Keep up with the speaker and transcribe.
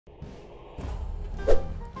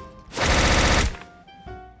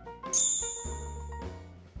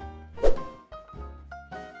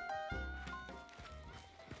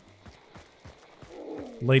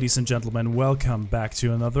Ladies and gentlemen, welcome back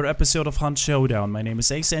to another episode of Hunt Showdown. My name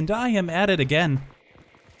is Ace and I am at it again.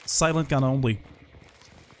 Silent gun only.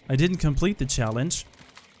 I didn't complete the challenge.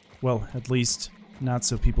 Well, at least not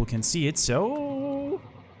so people can see it, so...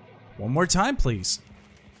 one more time, please.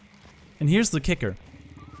 And here's the kicker.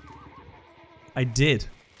 I did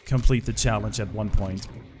complete the challenge at one point,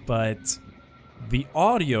 but the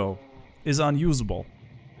audio is unusable.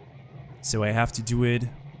 So I have to do it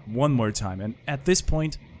one more time, and at this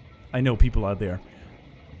point, I know people are there.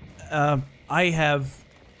 I have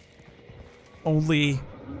only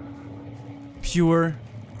pure,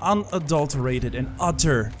 unadulterated, and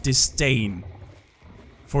utter disdain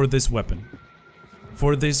for this weapon,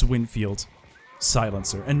 for this Winfield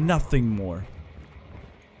silencer, and nothing more.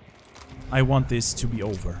 I want this to be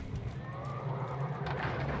over.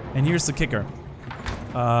 And here's the kicker.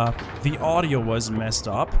 The audio was messed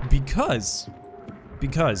up because...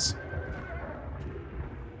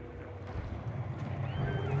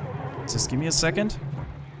 Just give me a second.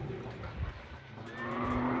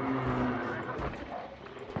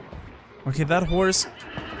 Okay, that horse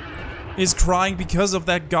is crying because of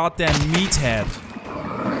that goddamn meathead.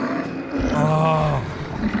 Oh,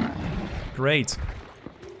 great.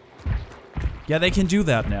 Yeah, they can do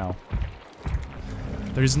that now.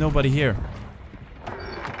 There's nobody here.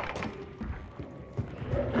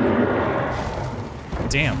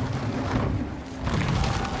 Damn.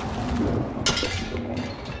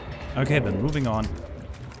 Okay then, moving on.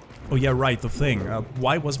 Oh yeah, right, the thing.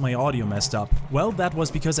 Why was my audio messed up? Well, that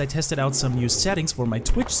was because I tested out some new settings for my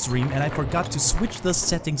Twitch stream and I forgot to switch the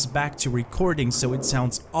settings back to recording, so it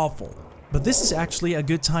sounds awful. But this is actually a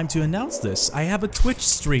good time to announce this. I have a Twitch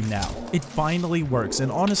stream now. It finally works, and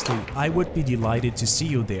honestly, I would be delighted to see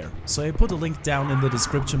you there. So I put a link down in the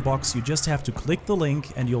description box. You just have to click the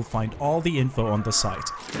link and you'll find all the info on the site.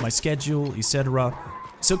 My schedule, etc.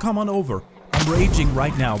 So come on over. I'm raging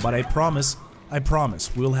right now, but I promise,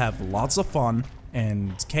 we'll have lots of fun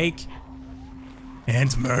and cake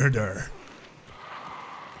and murder.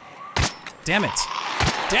 Damn it!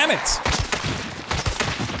 Damn it!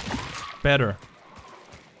 Better.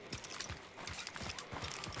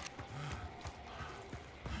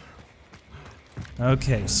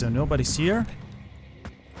 Okay, so nobody's here.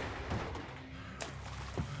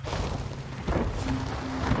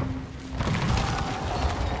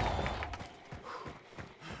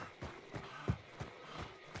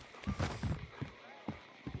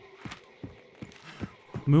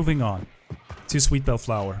 Moving on to Sweet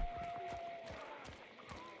Bellflower.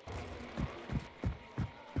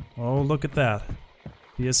 Oh, look at that.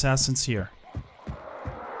 The assassin's here.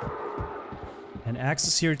 And Axe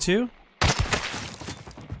is here too.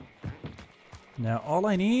 Now all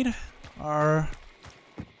I need are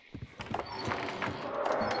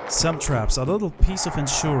some traps, a little piece of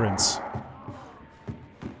insurance.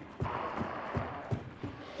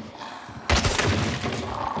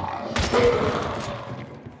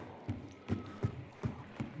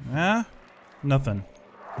 Nothing.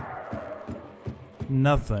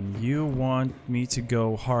 Nothing. You want me to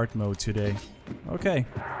go hard mode today. Okay.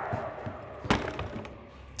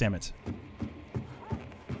 Damn it.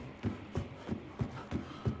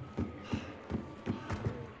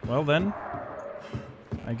 Well then,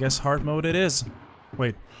 I guess hard mode it is.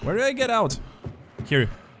 Wait, where did I get out? Here.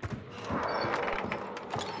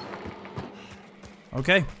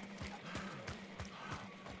 Okay.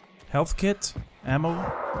 Health kit,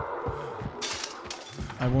 ammo.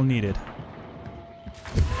 I will need it.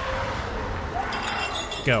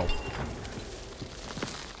 Go.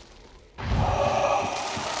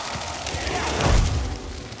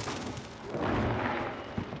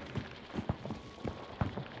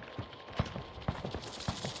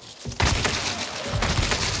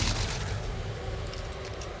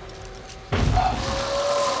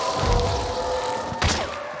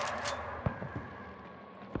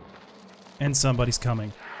 And somebody's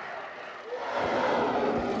coming.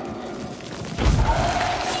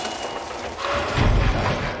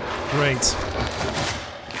 Great.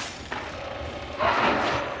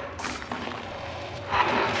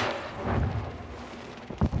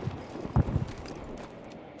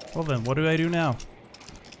 Well then, what do I do now?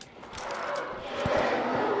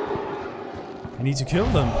 I need to kill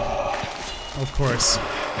them. Of course.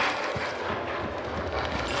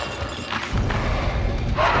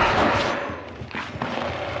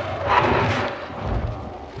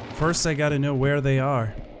 First, I gotta know where they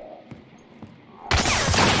are.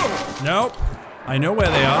 Nope. I know where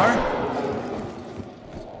they are.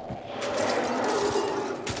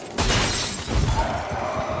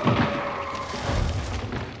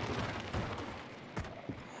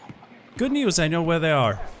 Good news, I know where they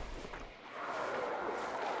are.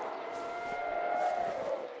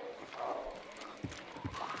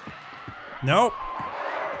 Nope.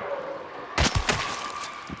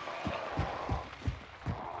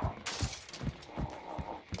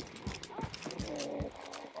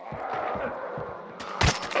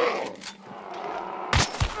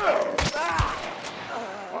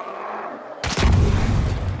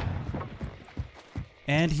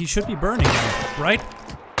 And he should be burning now, right?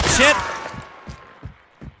 Shit!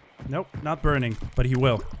 Nope, not burning, but he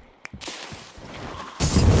will.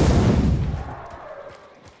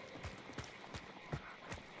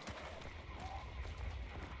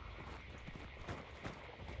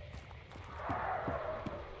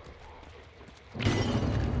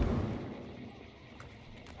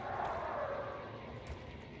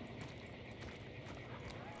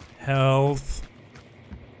 Health.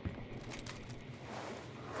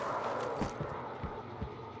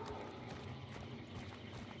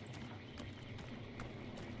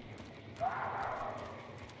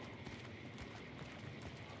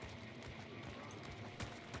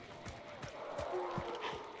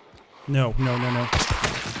 No, no, no, no.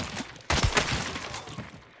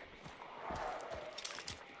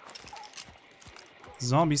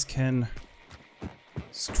 Zombies can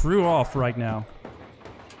screw off right now.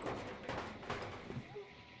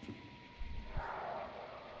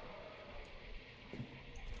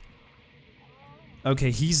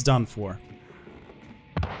 Okay, he's done for.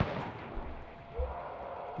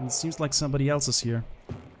 And it seems like somebody else is here.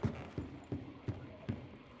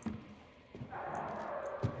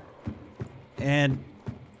 And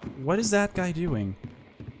what is that guy doing?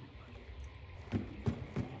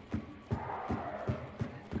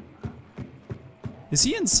 Is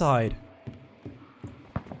he inside?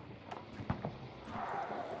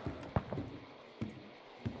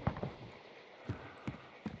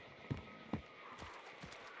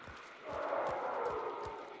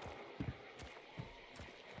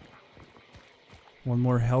 One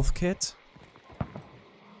more health kit.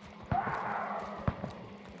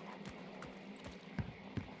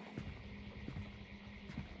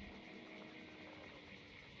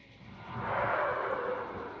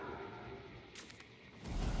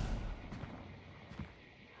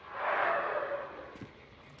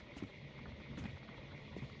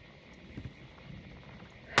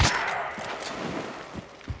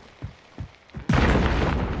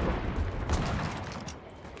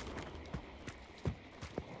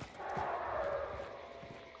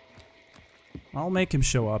 I'll make him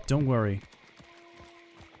show up, don't worry.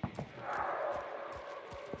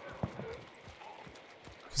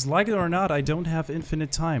 Because like it or not, I don't have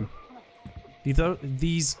infinite time.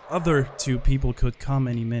 These other two people could come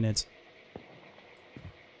any minute.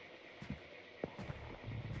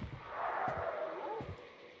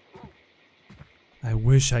 I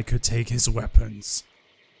wish I could take his weapons.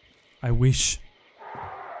 I wish.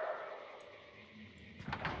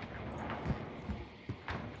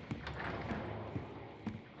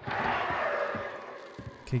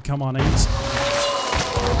 Okay, come on, I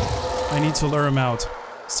need to lure him out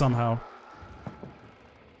somehow.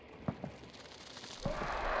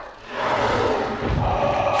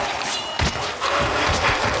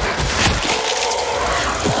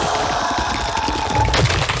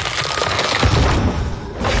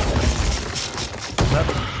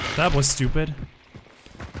 That was stupid.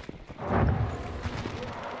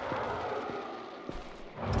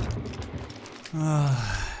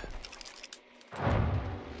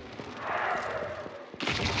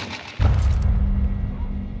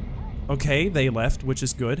 Okay, they left, which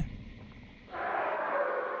is good.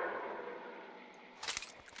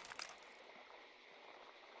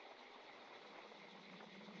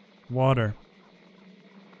 Water.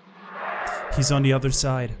 He's on the other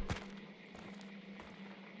side.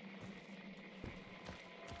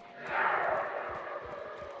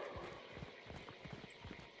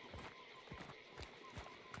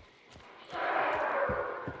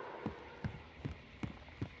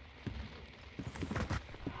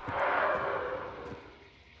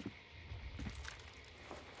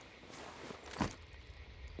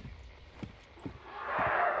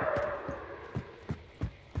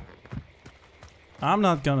 I'm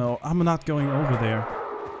not going over there.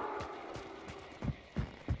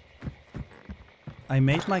 I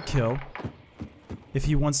made my kill. If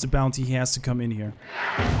he wants the bounty, he has to come in here.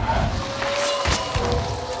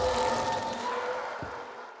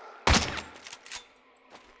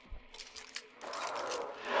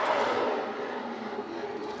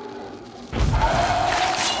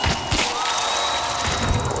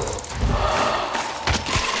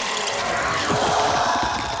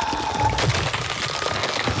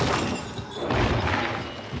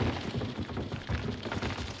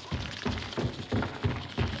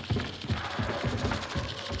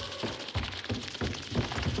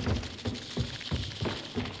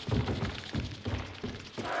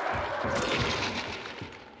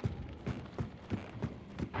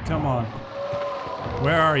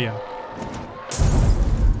 Where are you?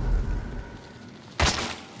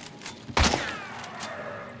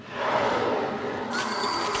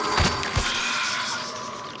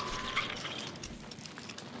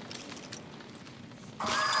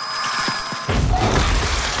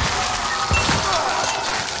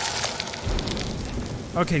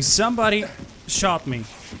 Okay, somebody shot me.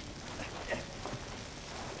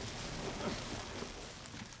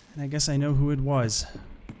 And I guess I know who it was.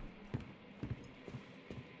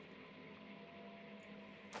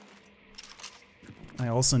 I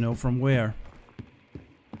also know from where.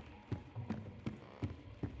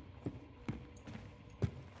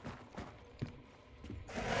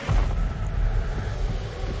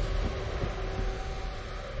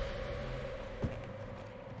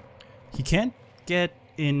 He can't get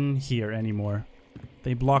in here anymore.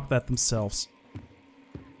 They blocked that themselves.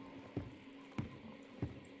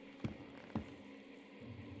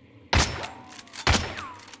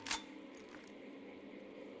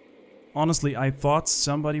 Honestly, I thought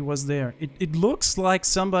somebody was there. It looks like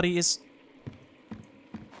somebody is...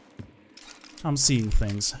 I'm seeing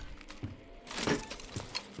things.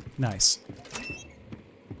 Nice.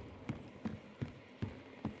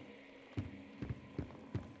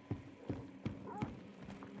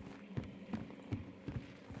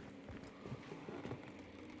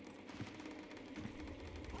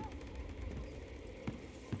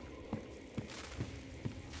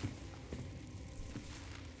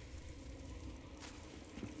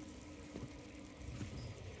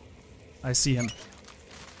 I see him.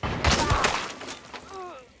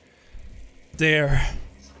 There.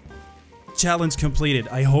 Challenge completed.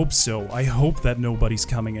 I hope so. I hope that nobody's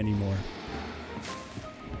coming anymore.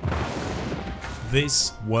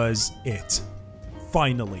 This was it.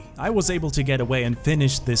 Finally, I was able to get away and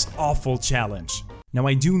finish this awful challenge. Now,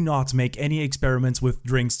 I do not make any experiments with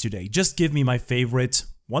drinks today. Just give me my favorite.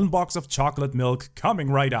 1 box of chocolate milk coming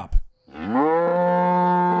right up.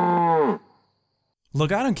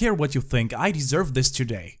 Look, I don't care what you think, I deserve this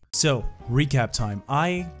today. So, recap time.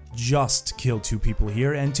 I just killed 2 people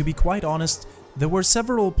here, and to be quite honest, there were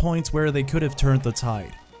several points where they could have turned the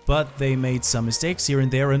tide. But they made some mistakes here and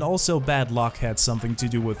there, and also bad luck had something to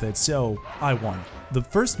do with it, so I won. The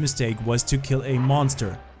first mistake was to kill a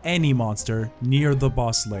monster. Any monster near the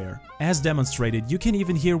boss lair. As demonstrated, you can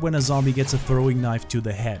even hear when a zombie gets a throwing knife to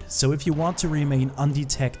the head, so if you want to remain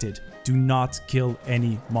undetected, do not kill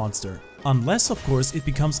any monster. Unless, of course, it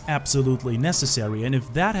becomes absolutely necessary, and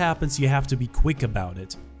if that happens, you have to be quick about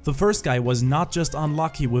it. The first guy was not just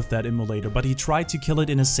unlucky with that immolator, but he tried to kill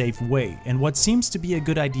it in a safe way, and what seems to be a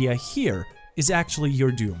good idea here is actually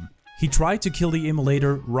your doom. He tried to kill the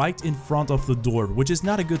immolator right in front of the door, which is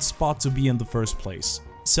not a good spot to be in the first place.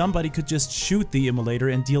 Somebody could just shoot the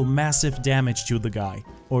immolator and deal massive damage to the guy.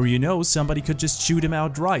 Or you know, somebody could just shoot him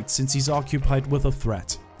outright since he's occupied with a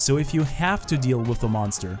threat. So if you have to deal with the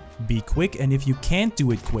monster, be quick, and if you can't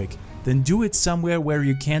do it quick, then do it somewhere where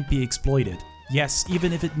you can't be exploited. Yes,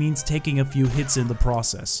 even if it means taking a few hits in the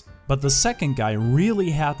process. But the second guy really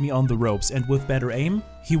had me on the ropes, and with better aim,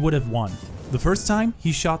 he would have won. The first time,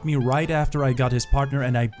 he shot me right after I got his partner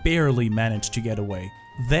and I barely managed to get away.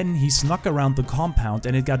 Then he snuck around the compound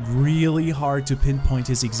and it got really hard to pinpoint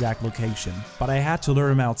his exact location. But I had to lure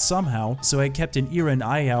him out somehow, so I kept an ear and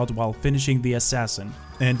eye out while finishing the assassin.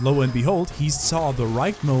 And lo and behold, he saw the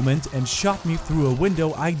right moment and shot me through a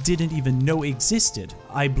window I didn't even know existed.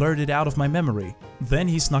 I blurred it out of my memory. Then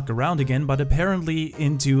he snuck around again, but apparently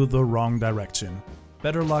into the wrong direction.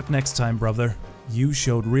 Better luck next time, brother. You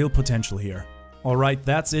showed real potential here. Alright,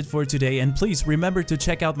 that's it for today, and please remember to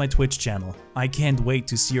check out my Twitch channel. I can't wait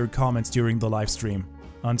to see your comments during the live stream.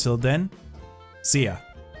 Until then, see ya.